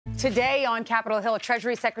Today on Capitol Hill,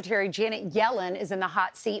 Treasury Secretary Janet Yellen is in the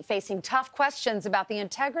hot seat, facing tough questions about the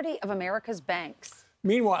integrity of America's banks.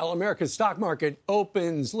 Meanwhile, America's stock market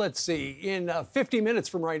opens, in 50 minutes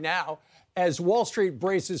from right now, as Wall Street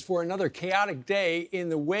braces for another chaotic day in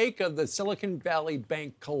the wake of the Silicon Valley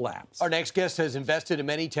Bank collapse. Our next guest has invested in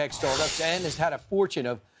many tech startups and has had a fortune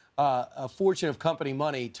of company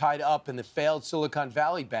money tied up in the failed Silicon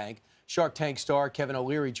Valley Bank. Shark Tank star Kevin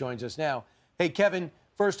O'Leary joins us now. Hey, Kevin.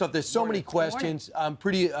 First off, there's so many questions. I'm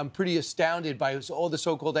pretty astounded by all the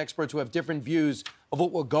so-called experts who have different views of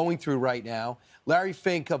what we're going through right now. Larry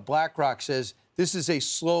Fink of BlackRock says this is a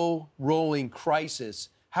slow-rolling crisis.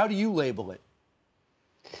 How do you label it?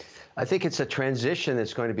 I think it's a transition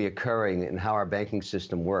that's going to be occurring in how our banking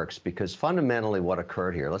system works, because fundamentally what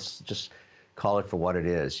occurred here, let's just call it for what it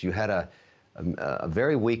is. You had a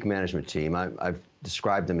very weak management team. I've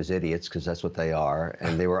described them as idiots because that's what they are,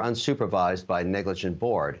 and they were unsupervised by a negligent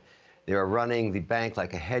board. They were running the bank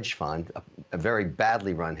like a hedge fund, a very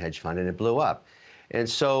badly run hedge fund, and it blew up. And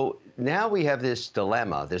so now we have this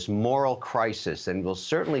dilemma, this moral crisis, and we'll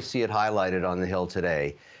certainly see it highlighted on the Hill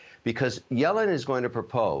today, because Yellen is going to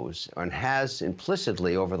propose, and has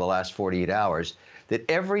implicitly over the last 48 hours, that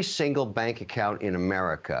every single bank account in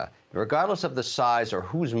America, regardless of the size or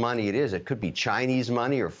whose money it is, it could be Chinese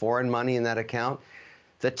money or foreign money in that account,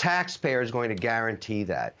 the taxpayer is going to guarantee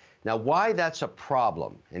that. Now, why that's a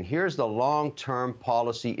problem, and here's the long-term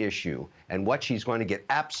policy issue and what she's going to get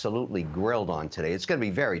absolutely grilled on today. It's going to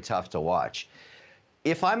be very tough to watch.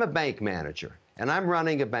 If I'm a bank manager and I'm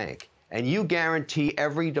running a bank and you guarantee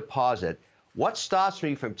every deposit, what stops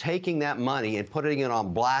me from taking that money and putting it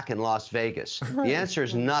on black in Las Vegas? The answer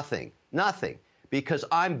is nothing, nothing, because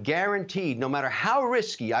I'm guaranteed, no matter how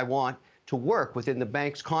risky I want to work within the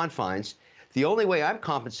bank's confines, the only way I'm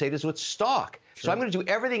compensated is with stock. Sure. So I'm going to do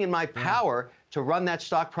everything in my power to run that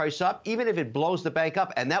stock price up, even if it blows the bank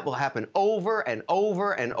up, and that will happen over and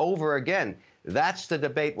over and over again. That's the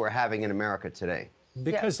debate we're having in America today.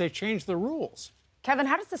 Because they changed the rules. Kevin,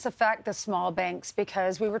 how does this affect the small banks?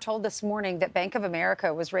 Because we were told this morning that Bank of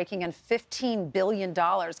America was raking in $15 billion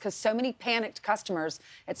because so many panicked customers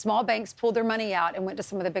at small banks pulled their money out and went to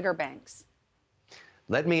some of the bigger banks.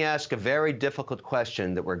 Let me ask a very difficult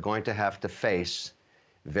question that we're going to have to face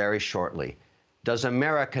very shortly. Does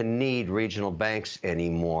America need regional banks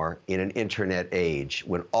anymore in an internet age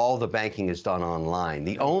when all the banking is done online?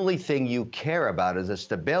 The only thing you care about is the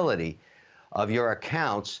stability of your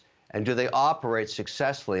accounts, and do they operate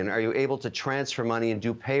successfully, and are you able to transfer money and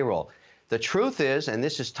do payroll? The truth is, and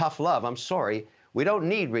this is tough love, I'm sorry, we don't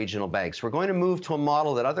need regional banks. We're going to move to a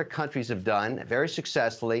model that other countries have done very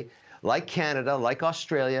successfully, like Canada, like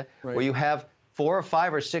Australia, where you have 4 or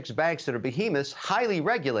 5 or 6 banks that are behemoths, highly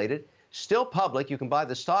regulated, still public, you can buy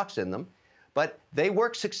the stocks in them, but they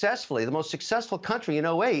work successfully. The most successful country in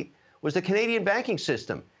 '08 was the Canadian banking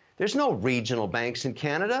system. There's no regional banks in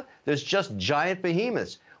Canada. There's just giant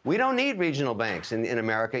behemoths. We don't need regional banks in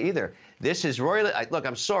America either. This is royally, look,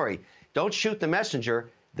 I'm sorry, don't shoot the messenger.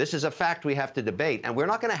 This is a fact we have to debate. And we're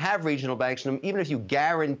not going to have regional banks, even if you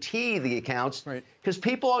guarantee the accounts, because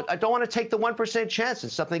people don't want to take the 1% chance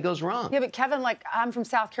that something goes wrong. Yeah, but Kevin, like, I'm from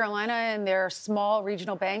South Carolina, and there are small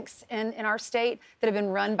regional banks in our state that have been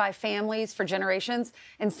run by families for generations.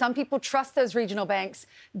 And some people trust those regional banks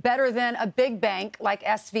better than a big bank like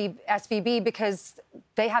SVB because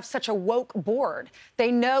they have such a woke board.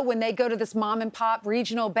 They know when they go to this mom and pop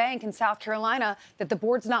regional bank in South Carolina that the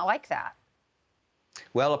board's not like that.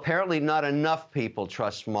 Well, apparently not enough people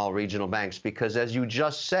trust small regional banks because, as you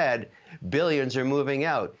just said, billions are moving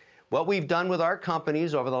out. What we've done with our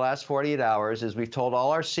companies over the last 48 hours is we've told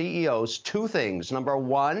all our CEOs 2 things. Number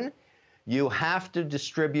 1, you have to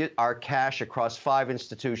distribute our cash across 5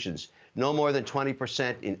 institutions, no more than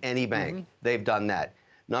 20% in any bank. They've done that.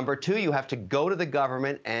 Number 2, you have to go to the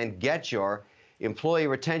government and get your employee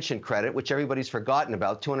retention credit, which everybody's forgotten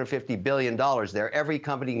about, $250 billion there. Every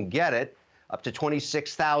company can get it, up to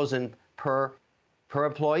 $26,000 per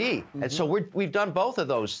employee. And so we've done both of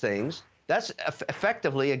those things. That's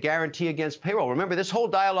effectively a guarantee against payroll. Remember, this whole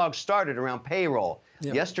dialogue started around payroll.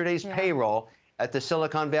 Yesterday's payroll at the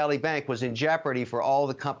Silicon Valley Bank was in jeopardy for all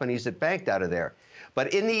the companies that banked out of there.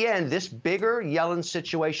 But in the end, this bigger Yellen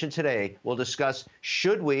situation today will discuss,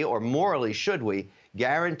 should we, or morally should we,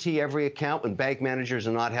 guarantee every account when bank managers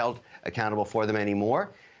are not held accountable for them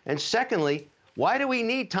anymore? And secondly, why do we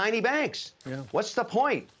need tiny banks? What's the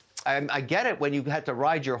point? I get it when you had to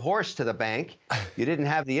ride your horse to the bank. You didn't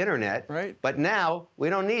have the internet. Right. But now we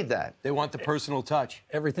don't need that. They want the personal touch.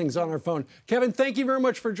 Everything's on our phone. Kevin, thank you very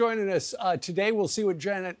much for joining us. Today, we'll see what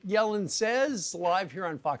Janet Yellen says live here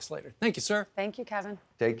on Fox later. Thank you, sir. Thank you, Kevin.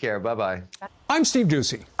 Take care. Bye-bye. I'm Steve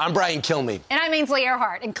Ducey. I'm Brian Kilmeade. And I'm Ainsley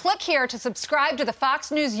Earhart. And click here to subscribe to the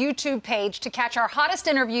Fox News YouTube page to catch our hottest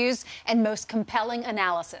interviews and most compelling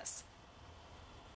analysis.